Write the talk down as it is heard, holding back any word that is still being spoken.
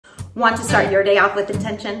Want to start your day off with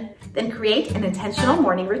intention? Then create an intentional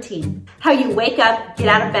morning routine. How you wake up, get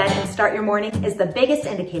out of bed, and start your morning is the biggest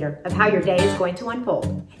indicator of how your day is going to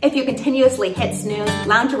unfold. If you continuously hit snooze,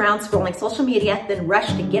 lounge around scrolling social media, then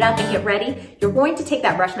rush to get up and get ready, you're going to take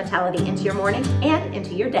that rush mentality into your morning and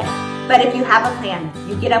into your day. But if you have a plan,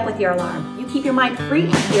 you get up with your alarm, you keep your mind free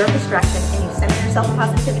and clear of distraction, and you center yourself in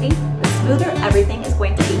positivity, the smoother everything is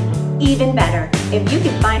going to be. Even better, if you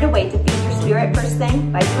can find a way to feed your spirit first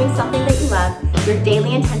thing by doing something that you love, your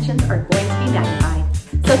daily intentions are going to be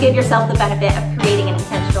magnified. So give yourself the benefit of creating an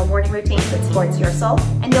intentional morning routine that supports your soul,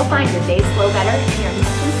 and you'll find your days flow better and your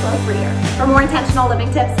intentions flow freer. For more intentional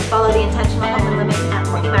living tips, follow the Intentional Home and Living at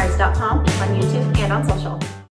CourtneyMyers.com on YouTube and on social.